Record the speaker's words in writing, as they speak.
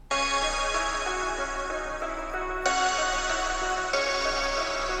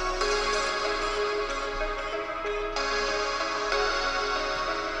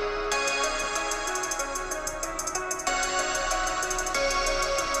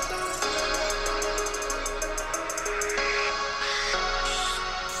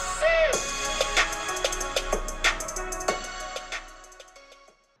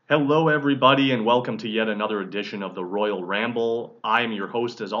Hello, everybody, and welcome to yet another edition of the Royal Ramble. I am your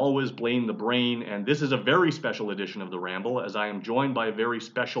host, as always, Blaine the Brain, and this is a very special edition of the Ramble as I am joined by a very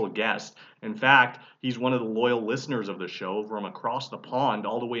special guest. In fact, he's one of the loyal listeners of the show from across the pond,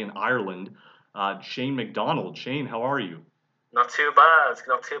 all the way in Ireland, Shane McDonald. Shane, how are you? Not too bad,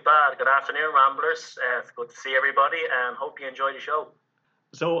 not too bad. Good afternoon, Ramblers. It's good to see everybody and hope you enjoy the show.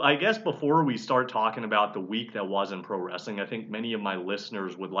 So, I guess before we start talking about the week that was in pro wrestling, I think many of my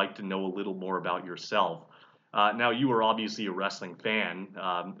listeners would like to know a little more about yourself. Now, you are obviously a wrestling fan,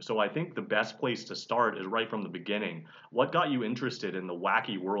 so I think the best place to start is right from the beginning. What got you interested in the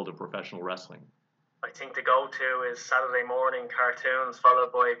wacky world of professional wrestling? I think the go-to is Saturday morning cartoons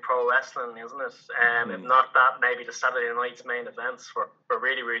followed by pro wrestling, isn't it? If Mm-hmm. not that, maybe the Saturday night's main events were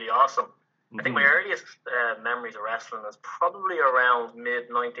really, really awesome. I think my Mm-hmm. earliest memories of wrestling is probably around mid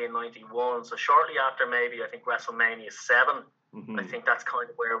 1991. So shortly after maybe I think WrestleMania 7. I Mm-hmm. think that's kind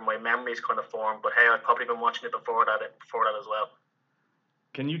of where my memories kind of formed. But hey, I've probably been watching it before that as well.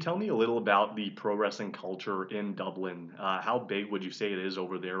 Can you tell me a little about the pro wrestling culture in Dublin? How big would you say it is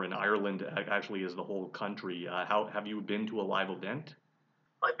over there in Ireland, actually, as the whole country? How have you been to a live event?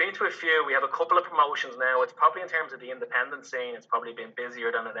 I've been to a few. We have a couple of promotions now. It's probably in terms of the independent scene, it's probably been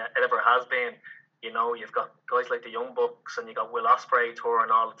busier than it ever has been. You know, you've got guys like the Young Bucks and you got Will Ospreay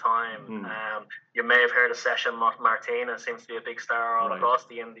touring all the time. Hmm. You may have heard of Session Martinez seems to be a big star all Right. across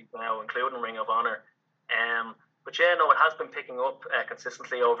the Indies now, including Ring of Honor. But yeah, no, it has been picking up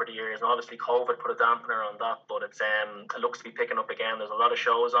consistently over the years, and obviously COVID put a dampener on that. But it looks to be picking up again. There's a lot of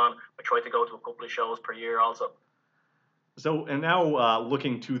shows on. I try to go to a couple of shows per year also. So, and now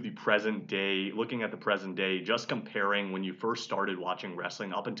looking to the present day, looking at the present day, just comparing when you first started watching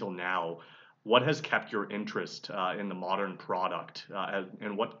wrestling up until now, what has kept your interest in the modern product,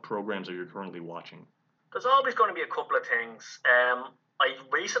 and what programs are you currently watching? There's always going to be a couple of things. I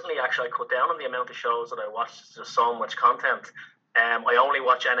recently actually cut down on the amount of shows that I watch. There's just so much content. I only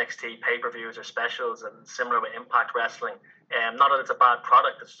watch NXT pay-per-views or specials, and similar with Impact Wrestling. Not that it's a bad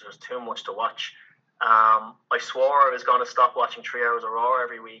product, it's just too much to watch. I swore I was going to stop watching 3 hours of Raw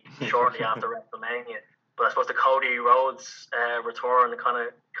every week shortly after WrestleMania, but I suppose the Cody Rhodes return kind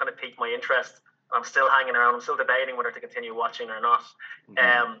of piqued my interest. I'm still hanging around. I'm still debating whether to continue watching or not. Hmm.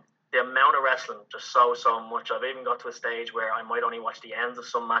 Um, the amount of wrestling, just so much. I've even got to a stage where I might only watch the ends of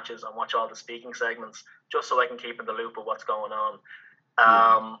some matches and watch all the speaking segments just so I can keep in the loop of what's going on.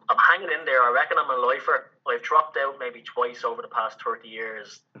 Yeah. I'm hanging in there. I reckon I'm a lifer. I've dropped out maybe twice over the past 30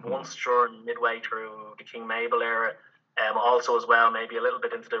 years. Mhm. Once during midway through the King Mabel era, also as well maybe a little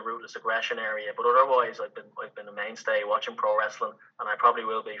bit into the rootless aggression area. But otherwise, I've been a mainstay watching pro wrestling, and I probably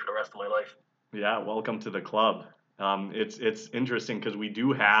will be for the rest of my life. Yeah, welcome to the club. It's interesting because we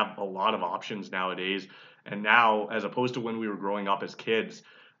do have a lot of options nowadays, and now as opposed to when we were growing up as kids,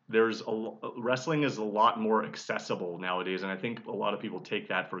 wrestling is a lot more accessible nowadays, and I think a lot of people take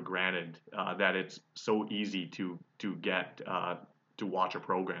that for granted that it's so easy to get to watch a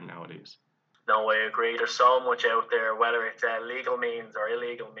program nowadays. No, I agree. There's so much out there, whether it's legal means or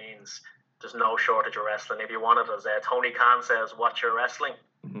illegal means. There's no shortage of wrestling. If you want it, as Tony Khan says, watch your wrestling.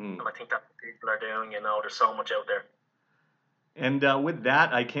 Mhm. And I think that's what people are doing. There's so much out there. And with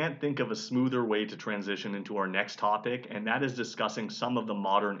that, I can't think of a smoother way to transition into our next topic, and that is discussing some of the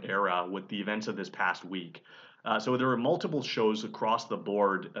modern era with the events of this past week. So there are multiple shows across the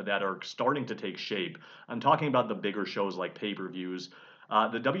board that are starting to take shape. I'm talking about the bigger shows like pay-per-views.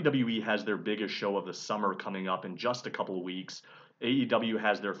 The WWE has their biggest show of the summer coming up in just a couple of weeks. AEW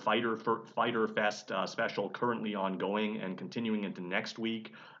has their Fighter Fest special currently ongoing and continuing into next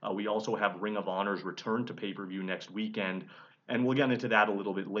week. We also have Ring of Honor's return to pay-per-view next weekend, and we'll get into that a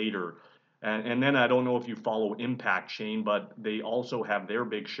little bit later. And then I don't know if you follow Impact, Shane, but they also have their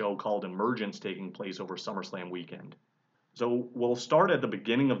big show called Emergence taking place over SummerSlam weekend. So we'll start at the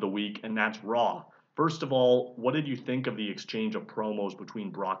beginning of the week, and that's Raw. First of all, what did you think of the exchange of promos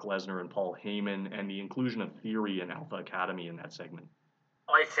between Brock Lesnar and Paul Heyman and the inclusion of Theory and Alpha Academy in that segment?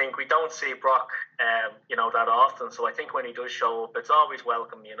 I think we don't see Brock, that often. So I think when he does show up, it's always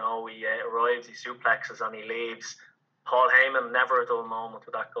welcome. He arrives, he suplexes, and he leaves. Paul Heyman, never a dull moment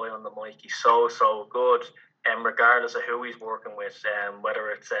with that guy on the mic. He's so good, regardless of who he's working with,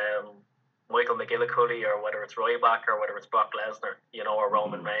 whether it's Michael McGillicuddy or whether it's Ryback or whether it's Brock Lesnar, or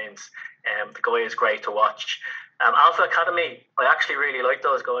Roman Mm-hmm. Reigns. The guy is great to watch. Alpha Academy, I actually really like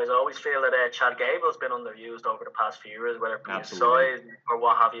those guys. I always feel that Chad Gable's been underused over the past few years, whether it be his Absolutely. size or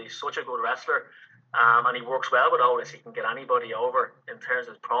what have you. He's such a good wrestler. And he works well with Otis. He can get anybody over in terms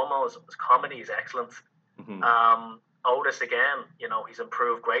of his promos. His comedy is excellent. Mm-hmm. Otis, again, he's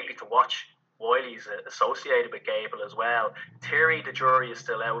improved greatly to watch. Wiley's associated with Gable as well. Theory, the jury is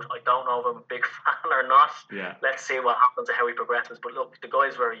still out. I don't know if I'm a big fan or not. Yeah. Let's see what happens and how he progresses. But look, the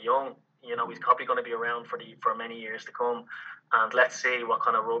guy's very young. You know, he's probably going to be around for many years to come. And let's see what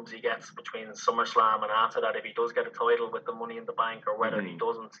kind of rubs he gets between SummerSlam and after that. If he does get a title with the Money in the Bank, or whether he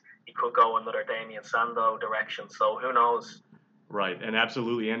doesn't, he could go another Damien Sandow direction. So who knows? Right, and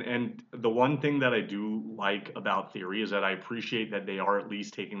absolutely. And the one thing that I do like about Theory is that I appreciate that they are at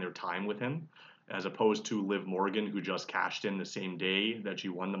least taking their time with him, as opposed to Liv Morgan, who just cashed in the same day that she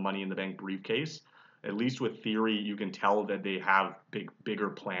won the Money in the Bank briefcase. At least with Theory, you can tell that they have bigger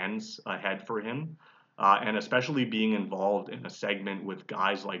plans ahead for him. And especially being involved in a segment with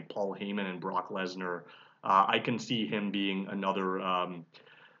guys like Paul Heyman and Brock Lesnar, I can see him being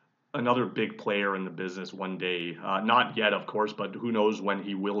another big player in the business one day. Not yet, of course, but who knows when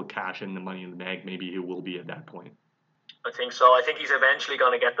he will cash in the Money in the Bank. Maybe he will be at that point. I think so. I think he's eventually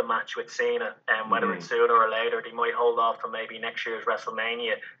going to get the match with Cena, and whether it's sooner or later, they might hold off to maybe next year's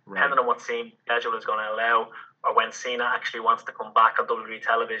WrestleMania, depending on what Cena's schedule is going to allow, or when Cena actually wants to come back on WWE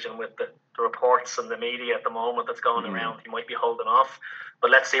television. With the reports and the media at the moment that's going around, he might be holding off. But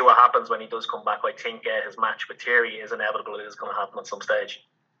let's see what happens when he does come back. I think his match with Theory is inevitable. It is going to happen at some stage.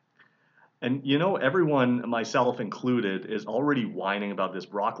 And you know, everyone, myself included, is already whining about this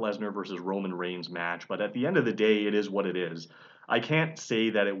Brock Lesnar versus Roman Reigns match. But at the end of the day, it is what it is. I can't say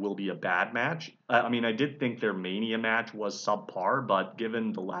that it will be a bad match. I mean, I did think their Mania match was subpar, but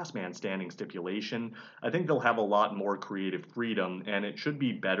given the last man standing stipulation, I think they'll have a lot more creative freedom, and it should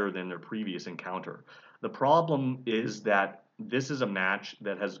be better than their previous encounter. The problem is that this is a match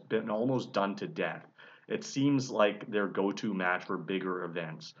that has been almost done to death. It seems like their go-to match for bigger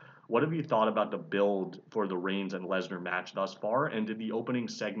events. What have you thought about the build for the Reigns and Lesnar match thus far? And did the opening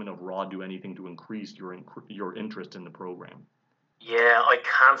segment of Raw do anything to increase your interest in the program? Yeah, I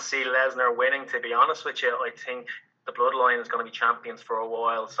can't see Lesnar winning, to be honest with you. I think the Bloodline is going to be champions for a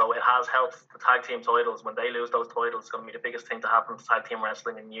while, so it has helped the tag team titles. When they lose those titles, it's going to be the biggest thing to happen to tag team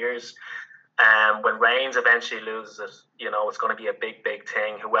wrestling in years. When Reigns eventually loses it, it's going to be a big, big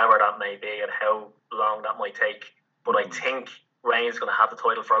thing, whoever that may be and how long that might take. But I think Reigns is going to have the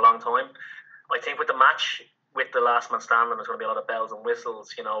title for a long time. I think with the match with the last man standing, there's going to be a lot of bells and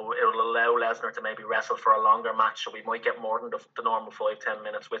whistles. It'll allow Lesnar to maybe wrestle for a longer match, so we might get more than the normal 5-10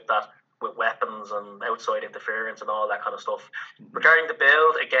 minutes with that, with weapons and outside interference and all that kind of stuff. Regarding the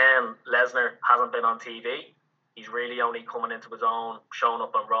build, again, Lesnar hasn't been on TV. He's really only coming into his own, showing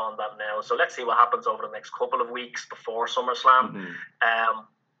up on Raw and that now. So let's see what happens over the next couple of weeks before SummerSlam.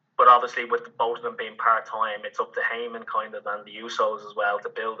 But obviously, with both of them being part-time, it's up to Heyman kind of and the Usos as well to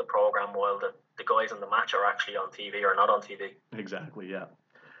build the program while the guys in the match are actually on TV or not on TV. Exactly, yeah.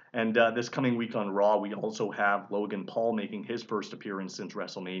 And this coming week on Raw, we also have Logan Paul making his first appearance since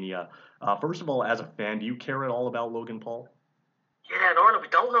WrestleMania. First of all, as a fan, do you care at all about Logan Paul? Yeah, Norman, we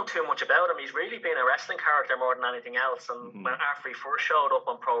don't know too much about him. He's really been a wrestling character more than anything else. And when after he first showed up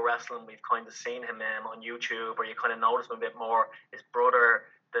on Pro Wrestling, we've kind of seen him on YouTube, where you kind of notice him a bit more. His brother,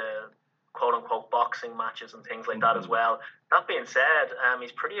 the quote-unquote boxing matches and things like that as well. That being said,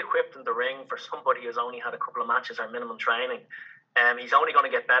 he's pretty equipped in the ring for somebody who's only had a couple of matches or minimum training. He's only going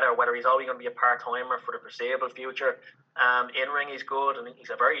to get better, whether he's always going to be a part-timer for the foreseeable future. In-ring, he's good, and he's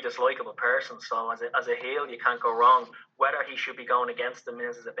a very dislikable person, so as a heel, you can't go wrong. Whether he should be going against the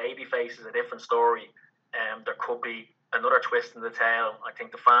Miz as a babyface is a different story. There could be another twist in the tail. I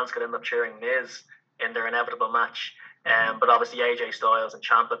think the fans could end up cheering Miz in their inevitable match. But obviously AJ Styles and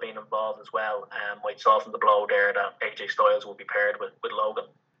Ciampa being involved as well might soften the blow there that AJ Styles will be paired with Logan.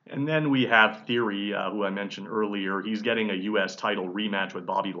 And then we have Theory, who I mentioned earlier. He's getting a U.S. title rematch with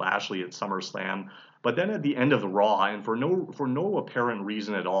Bobby Lashley at SummerSlam. But then at the end of the Raw, and for no apparent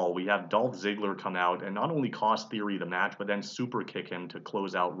reason at all, we have Dolph Ziggler come out and not only cost Theory the match, but then super kick him to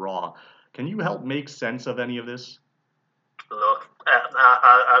close out Raw. Can you help make sense of any of this? Look,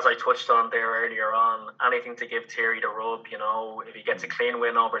 as I touched on there earlier on, anything to give Theory the rub, if he gets a clean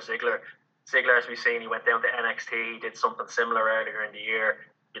win over Ziggler, as we've seen, he went down to NXT, he did something similar earlier in the year.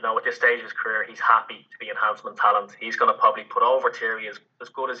 At this stage of his career, he's happy to be enhancement talent. He's going to probably put over Theory as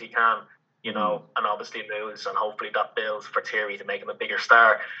good as he can, and obviously lose, and hopefully that builds for Theory to make him a bigger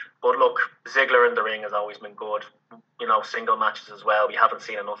star. But look, Ziggler in the ring has always been good. Single matches as well. We haven't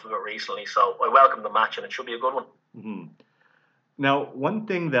seen enough of it recently, so I welcome the match, and it should be a good one. Now, one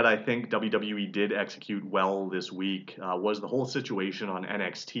thing that I think WWE did execute well this week was the whole situation on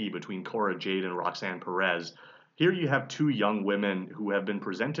NXT between Cora Jade and Roxanne Perez. Here you have two young women who have been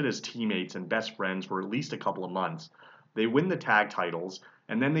presented as teammates and best friends for at least a couple of months. They win the tag titles,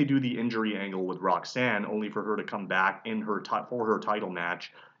 and then they do the injury angle with Roxanne, only for her to come back in for her title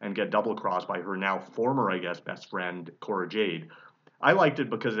match and get double crossed by her now former, I guess, best friend Cora Jade. I liked it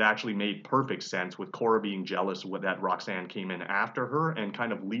because it actually made perfect sense with Cora being jealous that Roxanne came in after her and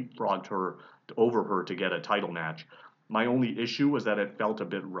kind of leapfrogged her over her to get a title match. My only issue was that it felt a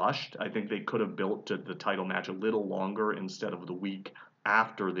bit rushed. I think they could have built the title match a little longer instead of the week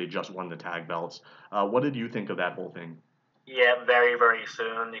after they just won the tag belts. What did you think of that whole thing? Yeah, very, very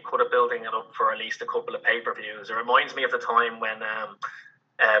soon. You could have building it up for at least a couple of pay-per-views. It reminds me of the time when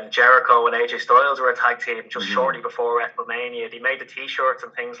Jericho and AJ Styles were a tag team just shortly before WrestleMania. They made the T-shirts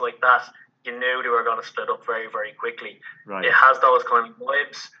and things like that. You knew they were going to split up very, very quickly. Right. It has those kind of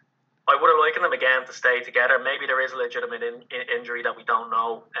vibes. I would have liked them again to stay together. Maybe there is a legitimate injury that we don't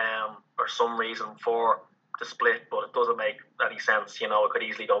know, or some reason for the split, but it doesn't make any sense. It could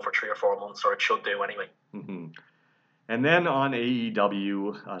easily go for 3 or 4 months, or it should do anyway. Mm-hmm. And then on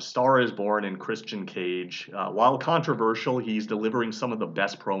AEW, Star is Born and Christian Cage. While controversial, he's delivering some of the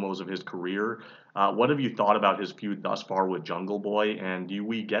best promos of his career. What have you thought about his feud thus far with Jungle Boy? And do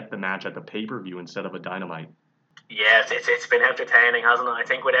we get the match at the pay-per-view instead of a Dynamite? Yeah, it's been entertaining, hasn't it? I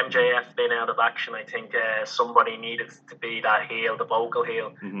think with MJF being out of action, I think somebody needed to be that heel, the vocal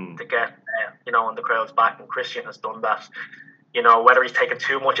heel, to get, on the crowd's back, and Christian has done that. Whether he's taken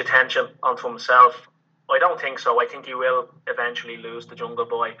too much attention onto himself, I don't think so. I think he will eventually lose to Jungle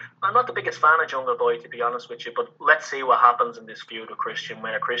Boy. I'm not the biggest fan of Jungle Boy, to be honest with you, but let's see what happens in this feud with Christian,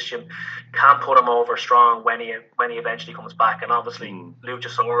 where Christian can put him over strong when he eventually comes back. And obviously,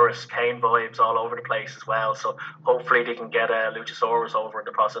 Luchasaurus, Kane vibes all over the place as well. So hopefully they can get Luchasaurus over in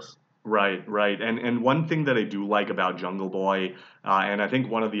the process. Right. And one thing that I do like about Jungle Boy, and I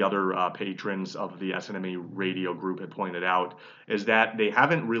think one of the other patrons of the SNMA radio group had pointed out, is that they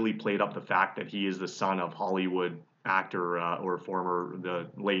haven't really played up the fact that he is the son of Hollywood actor the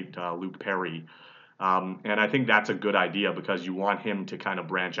late Luke Perry. And I think that's a good idea because you want him to kind of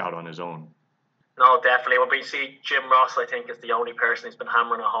branch out on his own. No, definitely. When we see Jim Ross, I think, is the only person who's been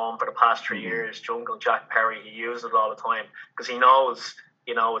hammering it home for the past 3 years. Jungle Jack Perry, he uses it all the time because he knows.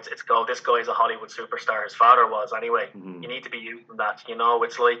 This guy's a Hollywood superstar. His father was anyway. You need to be using that.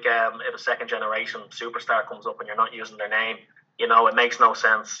 It's like if a second generation superstar comes up and you're not using their name, it makes no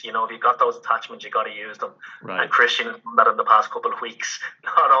sense. If you've got those attachments, you got to use them. Right. And Christian has done that in the past couple of weeks,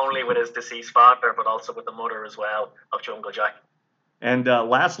 not only with his deceased father, but also with the mother as well of Jungle Jack. And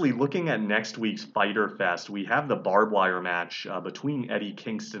lastly, looking at next week's Fyter Fest, we have the barbed wire match between Eddie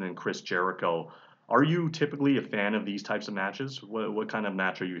Kingston and Chris Jericho. Are you typically a fan of these types of matches? What kind of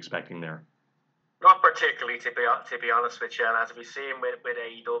match are you expecting there? Not particularly, to be honest with you. And as we've seen with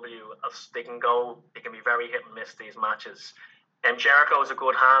AEW, they can be very hit and miss, these matches. And Jericho's a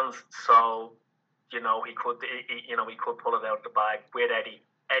good hand, so he could pull it out of the bag with Eddie.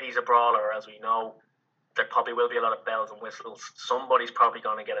 Eddie's a brawler, as we know. There probably will be a lot of bells and whistles. Somebody's probably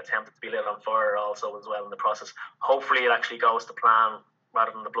going to get attempted to be lit on fire also as well in the process. Hopefully it actually goes to plan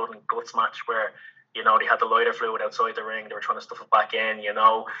rather than the blood and guts match where they had the lighter fluid outside the ring. They were trying to stuff it back in,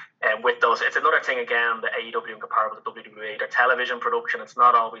 and with those, it's another thing again, the AEW in comparison to WWE, their television production, it's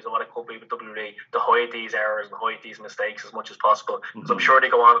not always what it could be with WWE to hide these errors and hide these mistakes as much as possible. So I'm sure they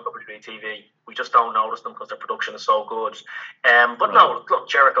go on at WWE TV. We just don't notice them because their production is so good. But no, look,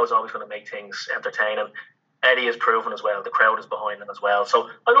 Jericho's always going to make things entertaining. Eddie has proven as well. The crowd is behind him as well. So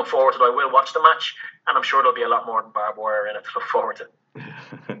I look forward to it. I will watch the match, and I'm sure there'll be a lot more than barbed wire in it to look forward to.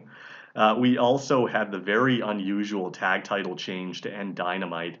 We also had the very unusual tag title change to end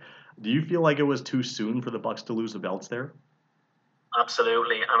Dynamite. Do you feel like it was too soon for the Bucks to lose the belts there?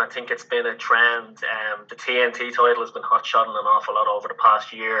 Absolutely, and I think it's been a trend. The TNT title has been hot-shotting an awful lot over the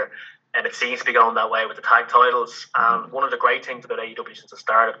past year, and it seems to be going that way with the tag titles. And one of the great things about AEW since it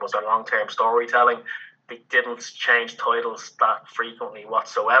started was their long-term storytelling. They didn't change titles that frequently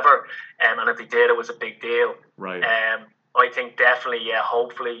whatsoever, and if they did, it was a big deal. Right. I think definitely,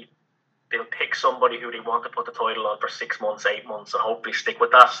 hopefully they'll pick somebody who they want to put the title on for 6 months, 8 months, and hopefully stick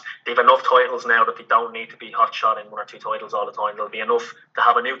with that. They've enough titles now that they don't need to be hot-shot in 1 or 2 titles all the time. There'll be enough to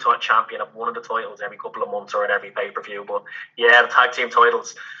have a new champion of one of the titles every couple of months or at every pay-per-view. But yeah, the tag team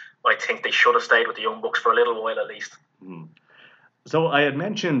titles, I think they should have stayed with the Young Bucks for a little while at least. So I had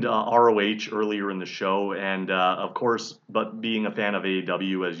mentioned ROH earlier in the show, and of course, but being a fan of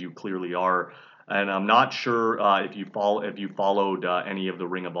AEW as you clearly are, and I'm not sure if you followed any of the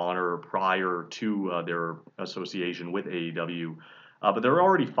Ring of Honor prior to their association with AEW, but there are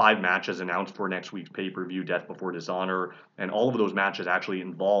already 5 matches announced for next week's pay-per-view, Death Before Dishonor, and all of those matches actually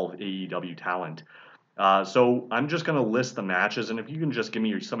involve AEW talent. So I'm just going to list the matches, and if you can just give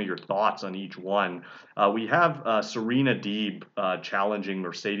me some of your thoughts on each one. We have Serena Deeb challenging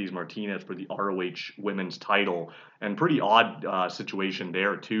Mercedes Martinez for the ROH Women's title, and pretty odd situation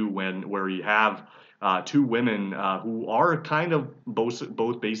there too, where you have two women who are kind of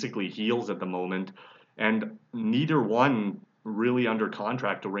both basically heels at the moment, and neither one really under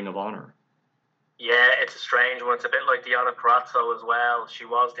contract to Ring of Honor. Yeah, it's a strange one. It's a bit like Deonna Purrazzo as well. She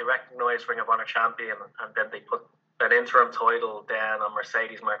was the recognised Ring of Honor champion, and then they put an interim title down on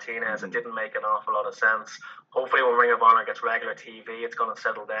Mercedes Martinez. It didn't make an awful lot of sense. Hopefully, when Ring of Honor gets regular TV, it's going to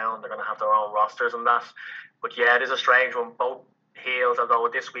settle down. They're going to have their own rosters and that. But yeah, it is a strange one. Both heels, although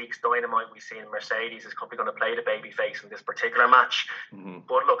this week's Dynamite we've seen Mercedes is probably going to play the babyface in this particular match.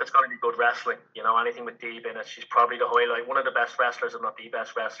 But look, it's going to be good wrestling. You know, anything with Deeb in it, she's probably the highlight, one of the best wrestlers, if not the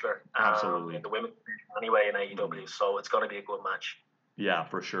best wrestler, in the women's anyway in AEW. So it's going to be a good match. Yeah,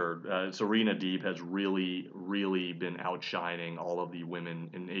 for sure. Serena Deeb has really, really been outshining all of the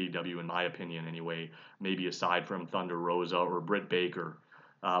women in AEW, in my opinion, anyway. Maybe aside from Thunder Rosa or Britt Baker,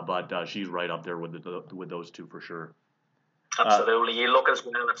 but she's right up there with those two for sure. Absolutely. You look as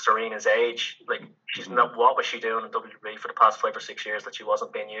well at Serena's age. Like, she's not. What was she doing in WWE for the past 5 or 6 years that she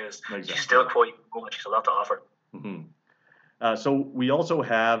wasn't being used? Exactly. She's still quite good. She's a lot to offer. So we also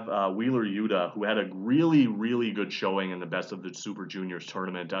have Wheeler Yuta, who had a really, really good showing in the Best of the Super Juniors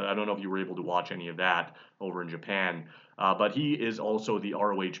tournament. I don't know if you were able to watch any of that over in Japan, but he is also the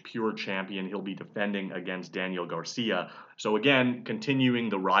ROH Pure Champion. He'll be defending against Daniel Garcia. So again, continuing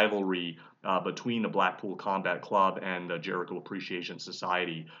the rivalry between the Blackpool Combat Club and the Jericho Appreciation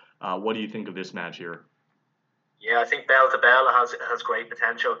Society. What do you think of this match here? Yeah, I think Bell to Bell has great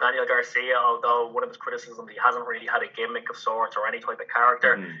potential. Daniel Garcia, although one of his criticisms, he hasn't really had a gimmick of sorts or any type of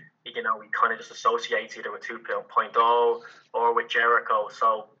character. You know, he kind of just associates either with 2.0 or with Jericho.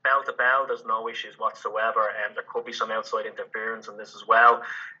 So Bell to Bell, there's no issues whatsoever, and there could be some outside interference in this as well,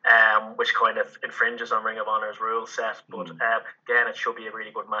 which kind of infringes on Ring of Honor's rule set. But again, it should be a really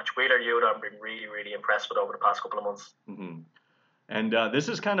good match. Wheeler Yuta, I've been really, really impressed with over the past couple of months. And this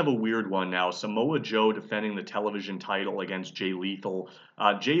is kind of a weird one now. Samoa Joe defending the television title against Jay Lethal.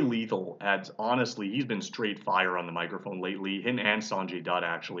 Jay Lethal honestly, he's been straight fire on the microphone lately. Him and Sanjay Dutt,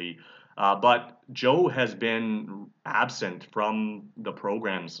 actually. But Joe has been absent from the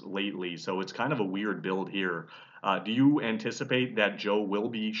programs lately, so it's kind of a weird build here. Do you anticipate that Joe will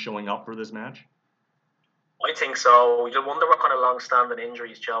be showing up for this match? I think so. You wonder what kind of long-standing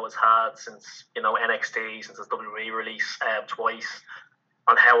injuries Joe has had since, NXT, since his WWE release twice,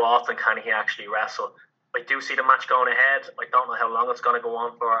 and how often can he actually wrestle. I do see the match going ahead. I don't know how long it's going to go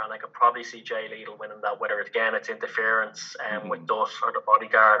on for, and I could probably see Jay Lethal winning that, whether it's interference with Dutt or the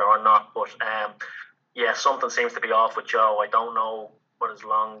bodyguard or not. But yeah, something seems to be off with Joe. I don't know what his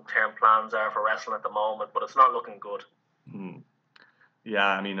long-term plans are for wrestling at the moment, but it's not looking good. Yeah,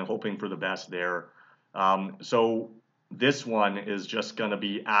 I mean, I'm hoping for the best there. So this one is just going to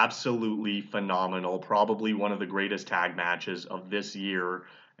be absolutely phenomenal, probably one of the greatest tag matches of this year,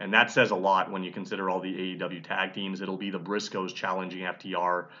 and that says a lot when you consider all the AEW tag teams. It'll be the Briscoes challenging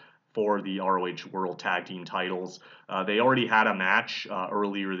FTR for the ROH World Tag Team titles. They already had a match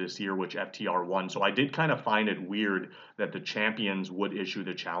earlier this year, which FTR won, so I did kind of find it weird that the champions would issue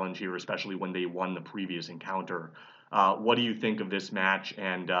the challenge here, especially when they won the previous encounter. What do you think of this match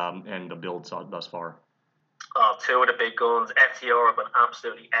and the build thus far? Two of the big guns. FTR have been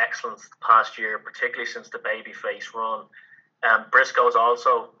absolutely excellent the past year, particularly since the babyface run. Briscoes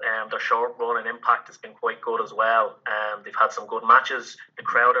also, their short run and Impact has been quite good as well. They've had some good matches. The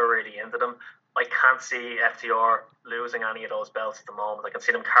crowd are really into them. I can't see FTR losing any of those belts at the moment. I can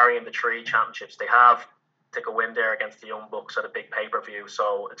see them carrying the 3 championships they have. Take a win there against the Young Bucks at a big pay-per-view.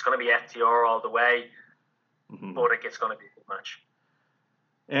 So it's going to be FTR all the way. But it's going to be a good match.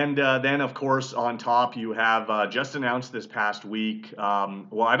 And then, of course, on top, you have just announced this past week.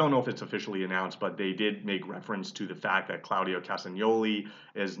 Well, I don't know if it's officially announced, but they did make reference to the fact that Claudio Castagnoli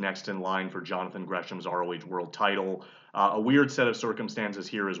is next in line for Jonathan Gresham's ROH World title. A weird set of circumstances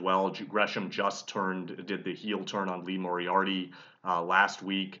here as well. Gresham just did the heel turn on Lee Moriarty last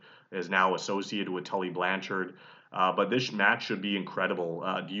week, is now associated with Tully Blanchard. But this match should be incredible.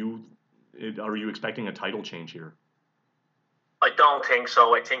 Are you expecting a title change here? I don't think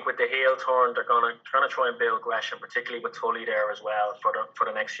so. I think with the heel turn, they're gonna try and build Gresham, particularly with Tully there as well for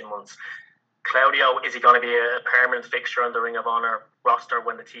the next few months. Claudio, is he going to be a permanent fixture on the Ring of Honor roster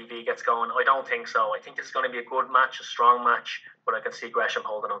when the TV gets going? I don't think so. I think this is going to be a good match, a strong match, but I can see Gresham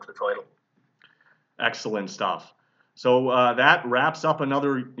holding on to the title. Excellent stuff. So that wraps up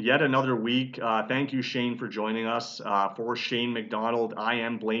yet another week. Thank you, Shane, for joining us. For Shane McDonald, I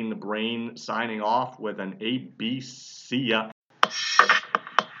am Blaine the Brain, signing off with an ABC.